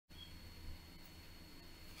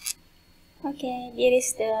Okay, here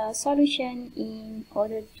is the solution in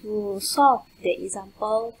order to solve the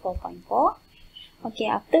example 4.4. Okay,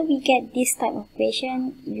 after we get this type of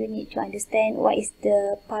question, you need to understand what is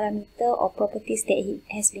the parameter or properties that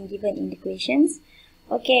has been given in the questions.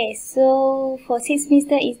 Okay, so for 6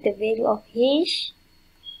 meter is the value of H.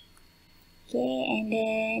 Okay, and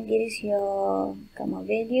then there is your gamma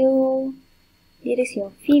value. There is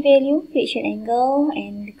your phi value, friction angle,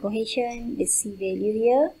 and the cohesion, the C value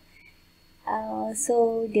here.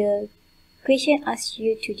 So the question asks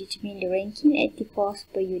you to determine the Rankine active force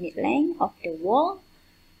per unit length of the wall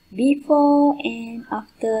before and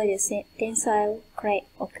after the tensile crack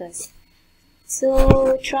occurs.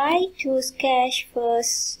 So try to sketch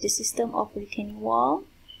first the system of retaining wall.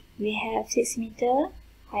 We have 6 meter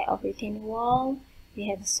height of retaining wall. We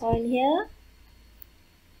have soil here,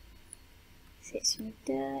 6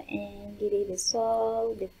 meter, and there is the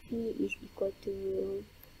soil. The phi is equal to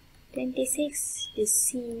 26, the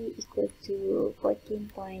C equal to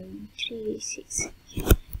 14.36.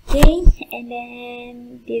 Okay, and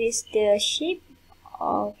then there is the shape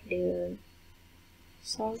of the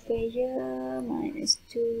soil pressure minus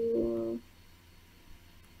 2.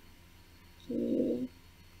 Okay,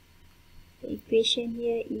 the equation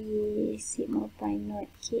here is sigma prime naught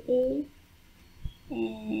Ka,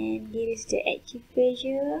 and there is the active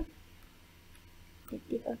pressure,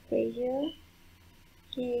 active of pressure.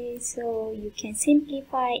 Okay, so you can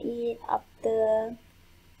simplify it after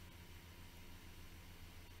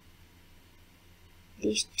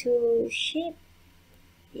these two shapes.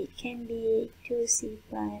 It can be 2c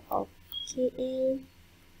prime of Ka. Here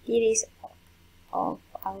is of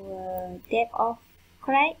our depth of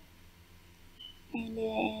crack, and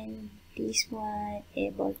then this one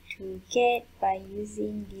able to get by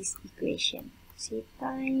using this equation, c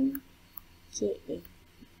prime Ka,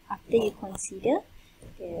 after you consider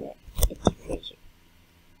the active pressure.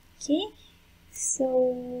 Okay, so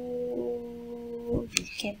we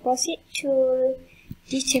can proceed to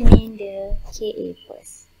determine the Ka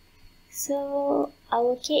first. So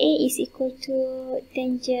our Ka is equal to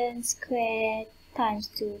tangent squared times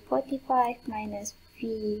 245 minus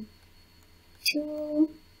phi 2.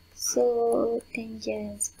 So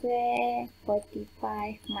tangent squared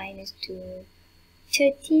 45 minus 2,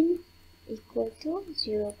 13 equal to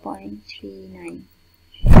 0.39.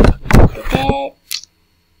 After that,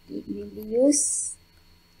 it will be used.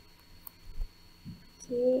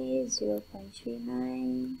 Okay,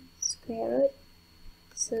 0.39 square root,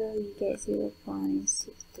 so you get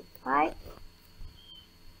 0.625.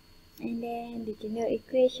 And then the general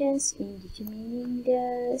equations in determining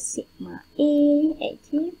the sigma A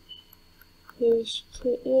active,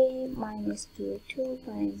 HKA minus 2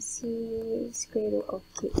 times C square root of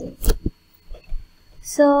Ka.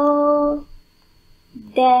 So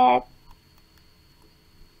that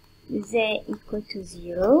Z equal to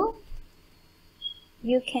 0,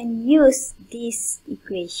 you can use these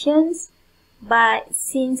equations, but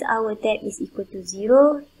since our depth is equal to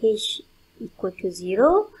 0, H equal to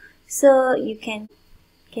 0, so you can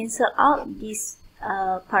cancel out this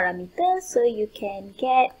parameter, so you can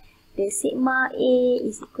get the sigma A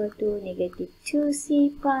is equal to negative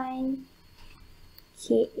 2c prime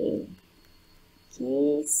Ka.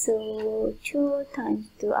 Okay, so 2 times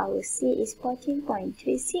 2, our C is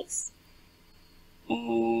 14.36,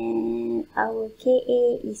 and our Ka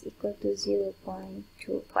is equal to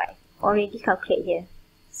 0.25. Already calculate here,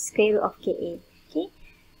 square root of Ka. Okay,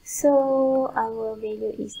 so our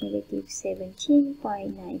value is negative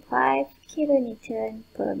 17.95 kilonewton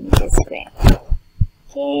per meter square.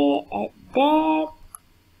 Okay, at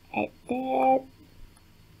depth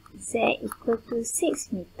Z equal to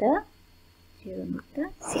 6 meter, 0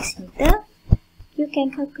 meter, 6 meter, you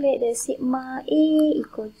can calculate the sigma A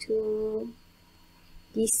equal to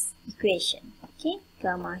this equation. Okay,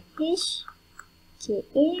 gamma H Ka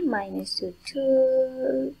minus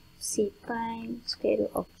 2 C prime square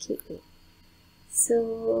root of Ka.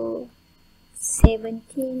 So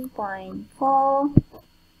 17.4,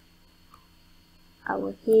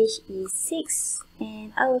 our H is 6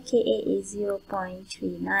 and our Ka is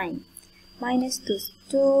 0.39. Minus 2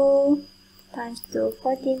 times 2,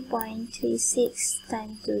 14.36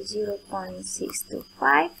 times 2,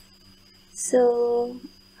 0.625. So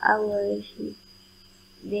our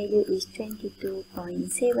value is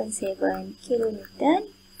 22.77 kilonewton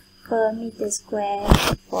per meter square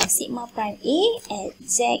for sigma prime A at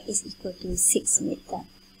Z is equal to 6 meter.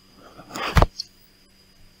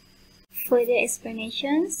 Further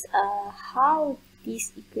explanations how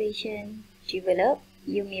this equation developed,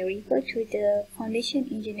 you may refer to the Foundation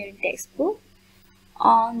Engineering textbook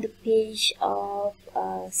on the page of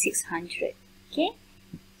 600. Okay,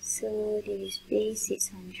 so there is page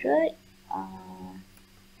 600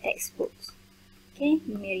 textbooks. Okay,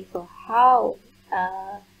 you may refer how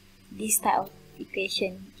this type of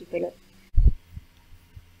equation developed.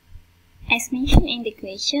 As mentioned in the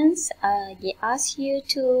questions, they ask you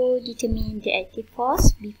to determine the active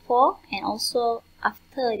force before and also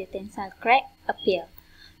after the tensile crack appear.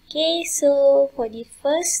 Okay, so for the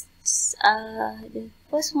first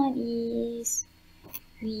one is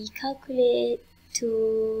we calculate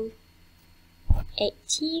to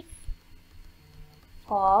active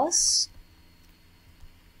force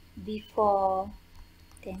before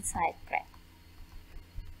tensile crack.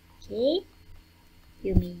 Okay,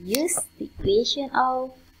 you may use the equation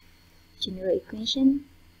of general equation.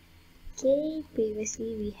 Okay,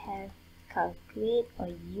 previously we have calculate or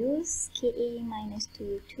use Ka minus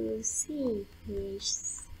 2 to C H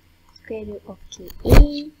square root of Ka.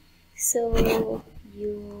 So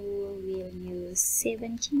you will use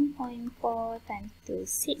 17.4 times to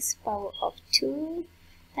 6 power of 2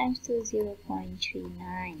 times to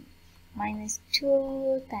 0.39 minus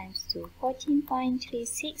 2 times to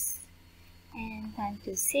 14.36 and times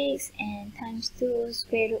to 6 and times to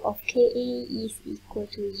square root of Ka is equal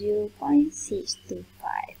to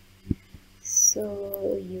 0.625.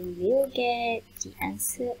 So you will get the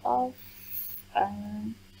answer of PA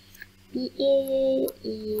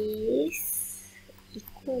is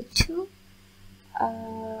equal to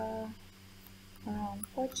around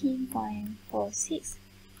 14.46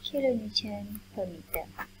 kilonewton per meter.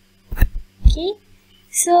 Okay,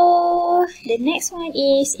 so the next one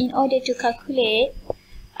is, in order to calculate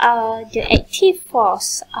the active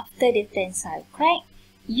force after the tensile crack,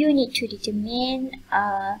 you need to determine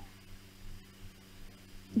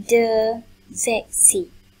the ZC.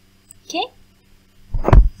 Okay,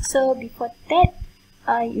 so before that,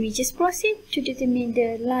 we just proceed to determine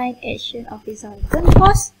the line action of resultant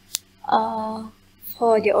force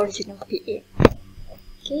for the original PA.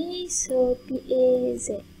 Okay, so PA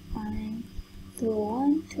Z1 to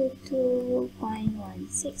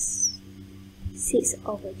 122.16 6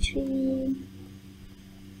 over 3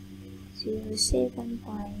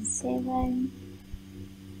 07.7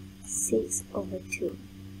 6 over 2.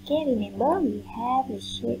 Okay, remember we have the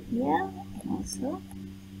shape here and also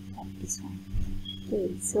this one.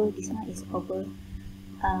 Okay, so this one is over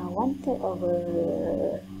 1/3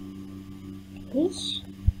 over H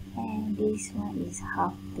and this one is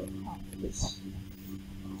 1/2 of H.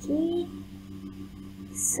 Okay,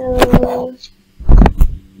 so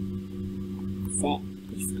Z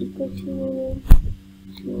is equal to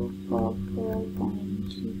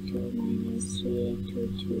 244.32 minus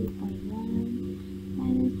 322.1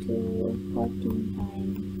 minus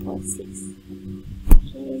 214.46.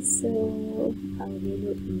 Okay, so our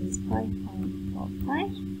value is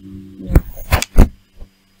 5.45 meters.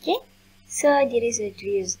 Okay, so there is a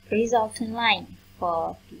resultant line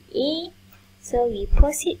for PA. So we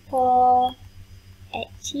proceed for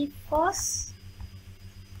active force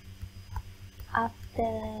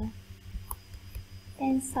after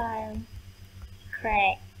tensile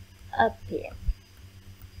crack appear.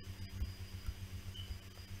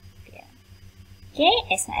 Okay,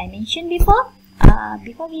 as I mentioned before,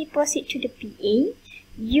 before we proceed to the PA,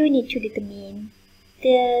 you need to determine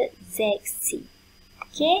the ZC.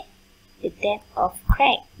 Okay, the depth of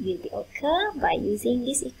crack will be occur by using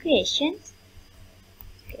this equation.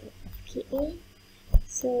 PA,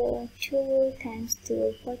 so 2 times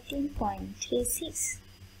to 14.36.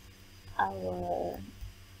 Our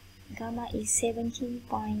gamma is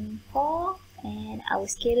 17.4 and our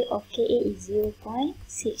scale of Ka is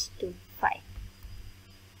 0.625.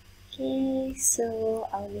 Okay, so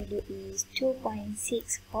our value is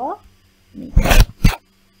 2.64 meters.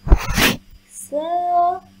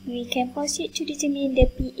 So we can proceed to determine the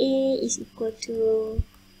PA is equal to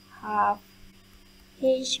half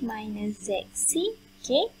H minus ZC.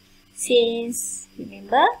 Okay, since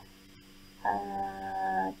remember,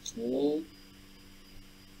 okay,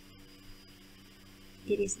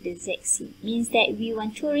 there is the ZC, means that we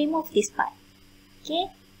want to remove this part. Okay,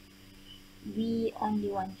 we only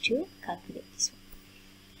want to calculate this one.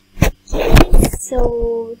 Okay,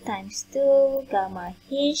 so times 2 gamma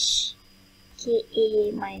H Ka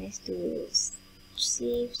minus 2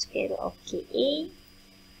 square root of Ka.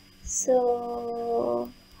 So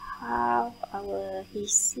half our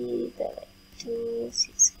HC, the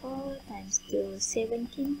 264 times 2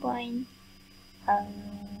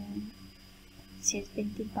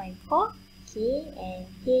 17.4. Okay, and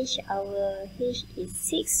H, our H is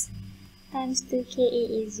 6 times 2 Ka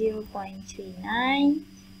is 0.39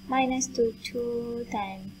 minus 2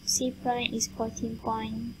 times C prime is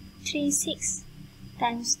 14.36. 36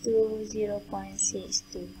 times to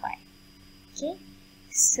 0.625. Okay,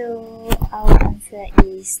 so our answer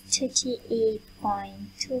is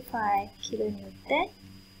 38.25 kilonewton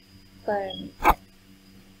per meter.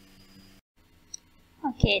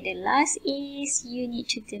 Okay, the last is you need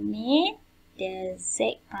to determine the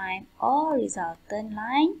Z prime or resultant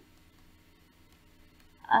line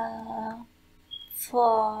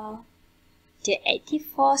for the active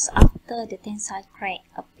force after the tensile crack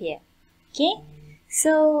appear. Okay,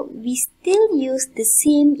 so we still use the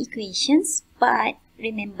same equations, but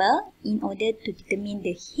remember, in order to determine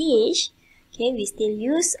the H, okay, we still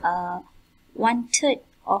use 1/3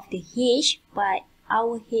 of the H, but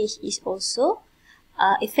our H is also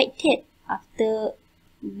affected after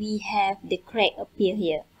we have the crack appear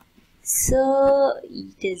here. So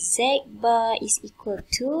the Z bar is equal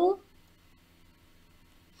to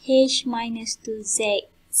H minus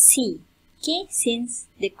 2ZC. Okay, since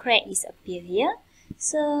the crack is appear here,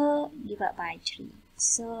 so divide by 3.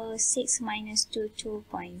 So 6 minus 2,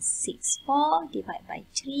 2.64 divided by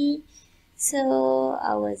 3. So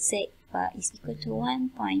our Z bar is equal to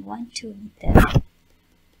 1.12 meter.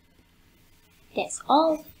 That's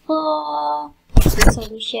all for the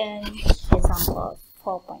solution example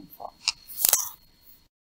 4.4.